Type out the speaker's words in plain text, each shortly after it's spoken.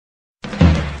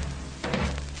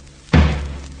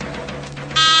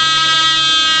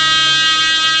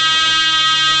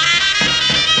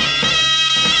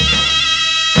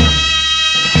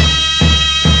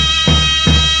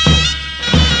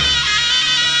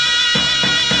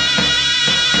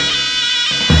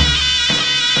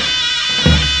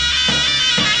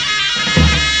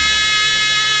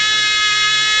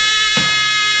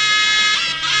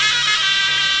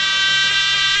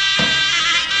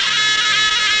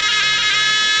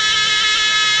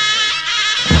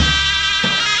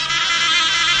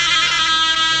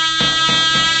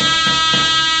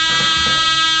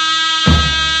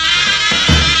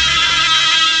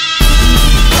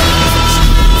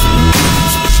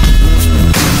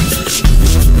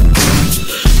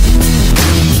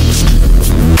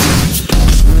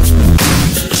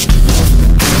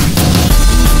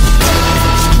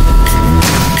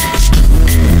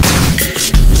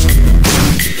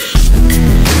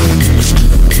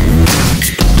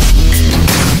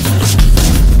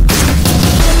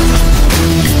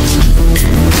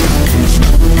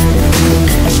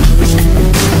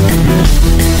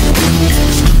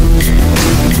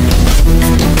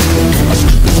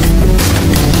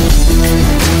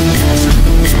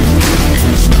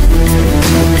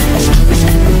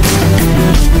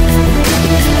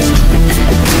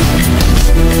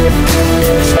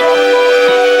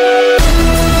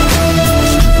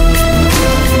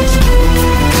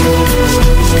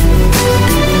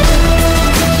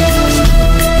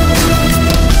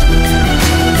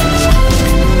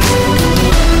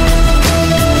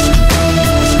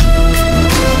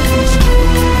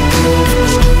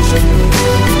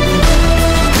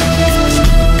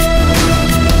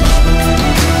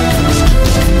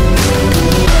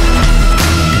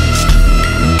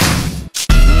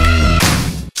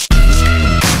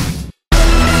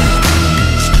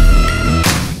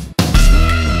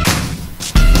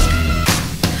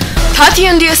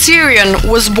Tatian the Assyrian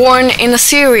was born in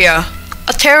Assyria,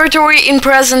 a territory in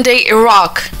present-day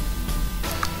Iraq.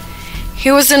 He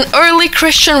was an early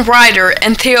Christian writer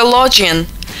and theologian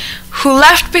who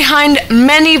left behind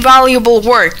many valuable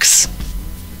works.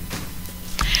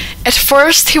 At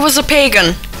first he was a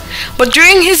pagan, but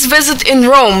during his visit in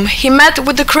Rome he met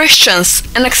with the Christians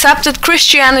and accepted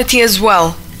Christianity as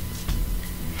well.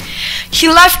 He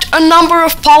left a number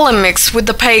of polemics with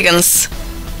the pagans.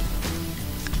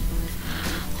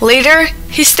 Later,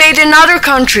 he stayed in other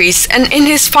countries and in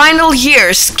his final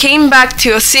years came back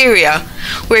to Assyria,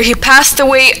 where he passed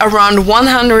away around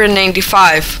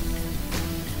 185.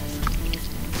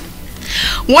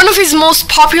 One of his most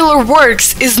popular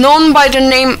works is known by the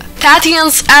name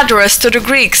Tatian's Address to the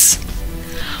Greeks,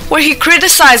 where he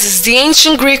criticizes the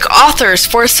ancient Greek authors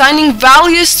for assigning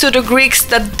values to the Greeks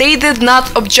that they did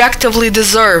not objectively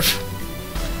deserve.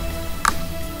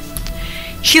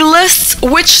 He lists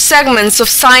which segments of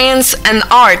science and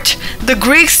art the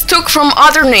Greeks took from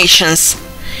other nations,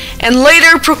 and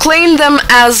later proclaimed them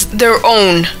as their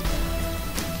own.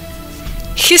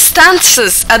 His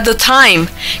stances at the time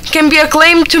can be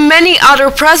acclaimed to many other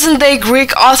present-day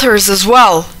Greek authors as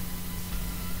well.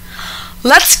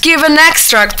 Let's give an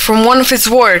extract from one of his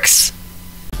works.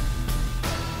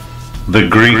 The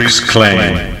Greeks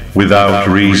claim, without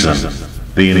reason,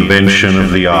 the invention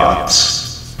of the arts.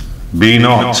 Be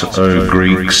not, O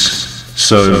Greeks,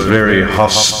 so very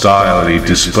hostilely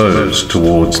disposed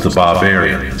towards the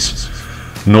barbarians,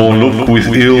 nor look with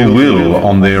ill will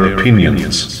on their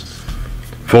opinions.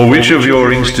 For which of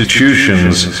your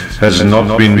institutions has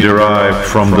not been derived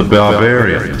from the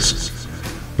barbarians?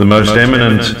 The most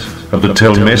eminent of the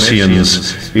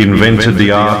Telmessians invented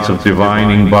the art of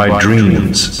divining by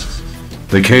dreams,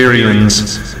 the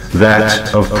Carians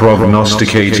that of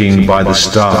prognosticating by the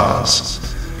stars,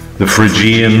 the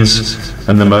Phrygians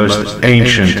and the most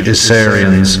ancient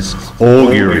Assyrians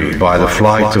augury by the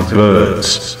flight of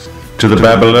birds. To the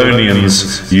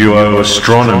Babylonians you owe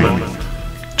astronomy,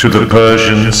 to the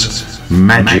Persians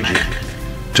magic,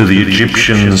 to the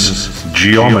Egyptians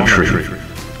geometry,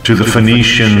 to the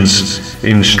Phoenicians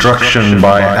instruction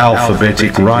by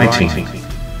alphabetic writing.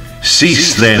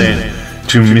 Cease then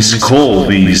to miscall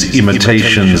these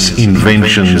imitations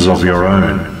inventions of your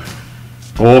own.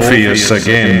 Orpheus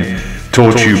again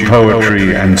taught you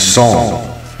poetry and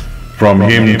song. From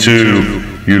him too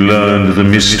you learned the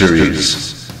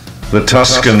mysteries. The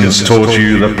Tuscans taught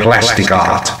you the plastic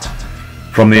art.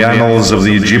 From the annals of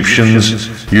the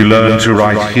Egyptians you learned to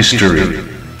write history.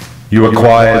 You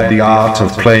acquired the art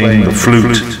of playing the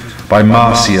flute by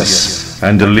Marsyas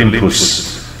and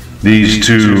Olympus. These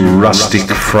two rustic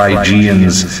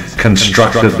Phrygians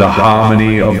constructed the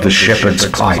harmony of the shepherd's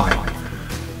pipe.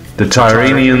 The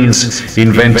Tyrrhenians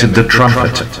invented the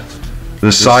trumpet,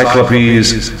 the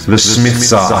Cyclopes the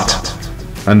smith's art,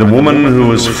 and a woman who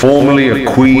was formerly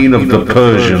a queen of the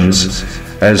Persians,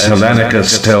 as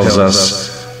Hellanicus tells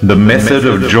us, the method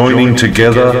of joining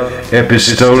together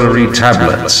epistolary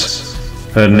tablets.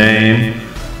 Her name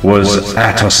was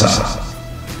Atossa.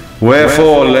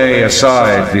 Wherefore lay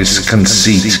aside this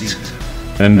conceit,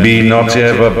 and be not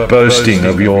ever boasting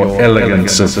of your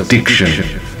elegance of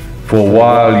diction, for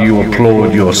while you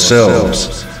applaud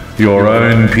yourselves, your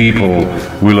own people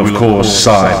will of course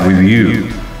side with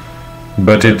you.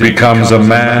 But it becomes a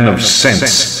man of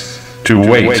sense to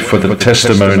wait for the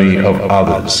testimony of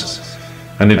others,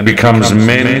 and it becomes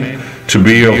men to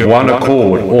be of one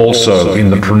accord also in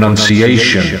the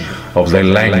pronunciation of their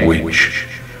language.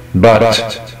 But,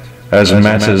 as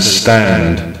matters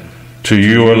stand, to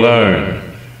you alone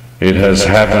it has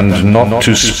happened not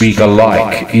to speak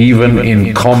alike even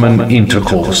in common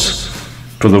intercourse,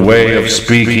 for the way of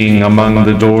speaking among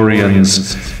the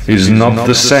Dorians is not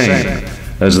the same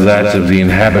as that of the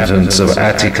inhabitants of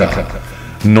Attica,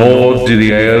 nor do the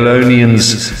Aeolanians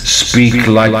speak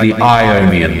like the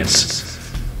Ionians.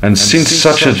 And since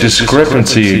such a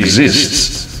discrepancy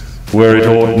exists, where it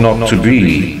ought not to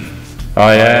be,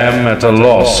 I am at a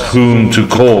loss whom to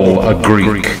call a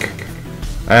Greek.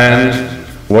 And,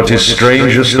 what is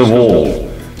strangest of all,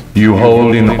 you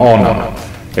hold in honor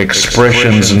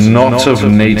expressions not of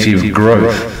native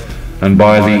growth, and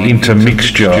by the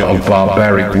intermixture of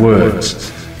barbaric words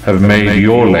have made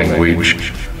your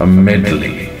language a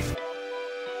medley.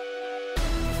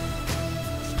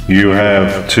 You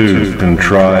have, too,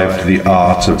 contrived the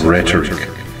art of rhetoric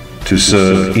to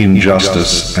serve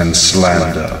injustice and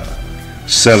slander,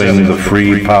 selling the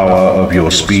free power of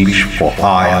your speech for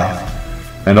hire,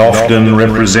 and often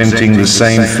representing the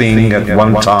same thing at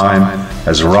one time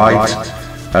as right,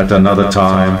 at another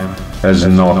time as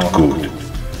not good.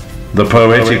 The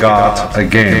poetic art,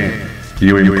 again,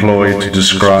 you employ to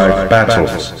describe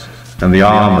battles and the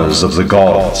armors of the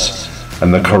gods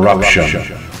and the corruption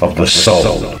of the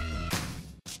soul.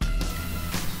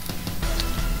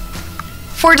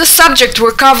 For the subject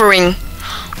we're covering,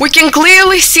 we can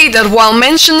clearly see that while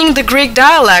mentioning the Greek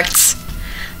dialects,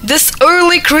 this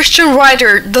early Christian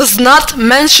writer does not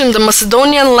mention the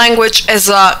Macedonian language as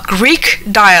a Greek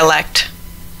dialect.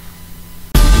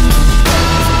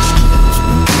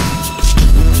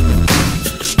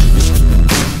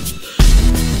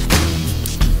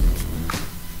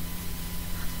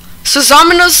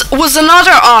 Sozomenus was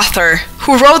another author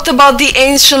who wrote about the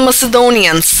ancient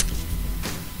Macedonians.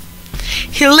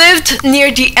 He lived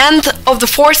near the end of the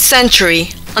 4th century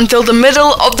until the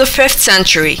middle of the 5th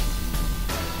century.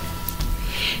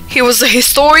 He was a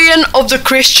historian of the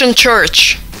Christian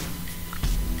Church.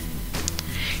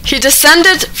 He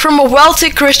descended from a wealthy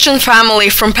Christian family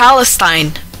from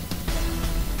Palestine.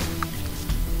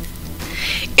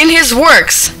 In his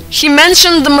works, he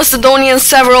mentioned the Macedonians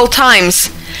several times,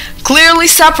 clearly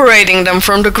separating them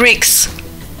from the Greeks.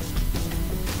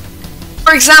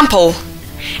 For example,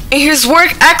 in his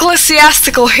work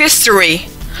Ecclesiastical History,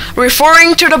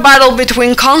 referring to the battle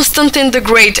between Constantine the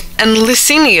Great and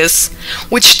Licinius,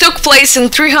 which took place in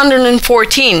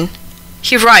 314,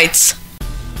 he writes,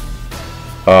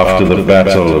 After the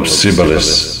battle of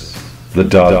Sybaris, the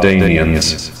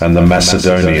Dardanians and the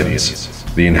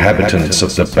Macedonians, the inhabitants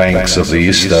of the banks of the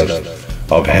Ister,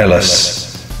 of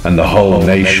Hellas, and the whole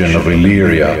nation of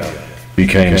Illyria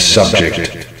became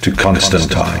subject to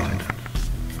Constantine.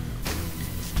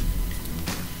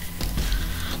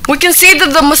 We can see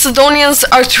that the Macedonians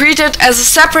are treated as a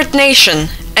separate nation,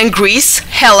 and Greece,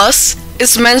 Hellas,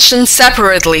 is mentioned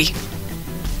separately.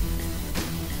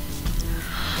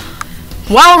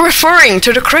 While referring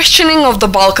to the Christianing of the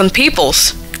Balkan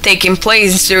peoples, taking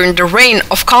place during the reign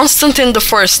of Constantine I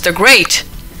the Great,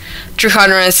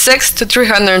 306 to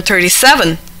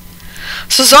 337,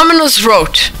 Sozomenus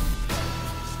wrote,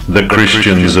 The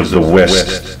Christians of the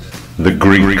West, the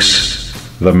Greeks,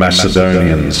 the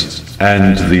Macedonians,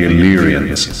 and the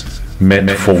Illyrians met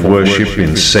for worship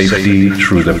in safety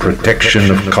through the protection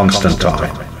of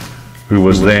Constantine, who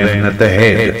was then at the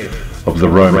head of the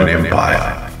Roman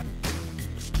Empire.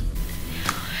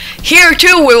 Here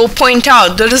too we will point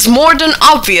out that it is more than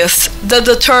obvious that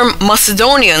the term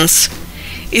Macedonians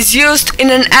is used in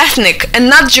an ethnic and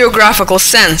not geographical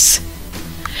sense,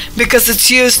 because it's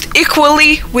used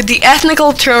equally with the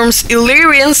ethnical terms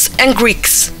Illyrians and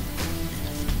Greeks.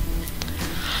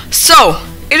 So,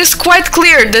 it is quite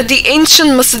clear that the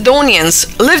ancient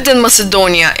Macedonians lived in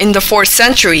Macedonia in the 4th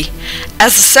century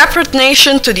as a separate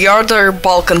nation to the other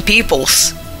Balkan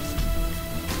peoples.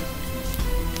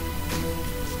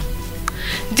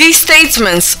 These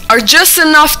statements are just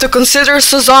enough to consider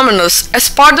Sozomenus as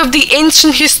part of the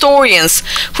ancient historians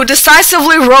who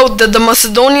decisively wrote that the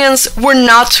Macedonians were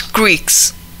not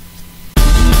Greeks.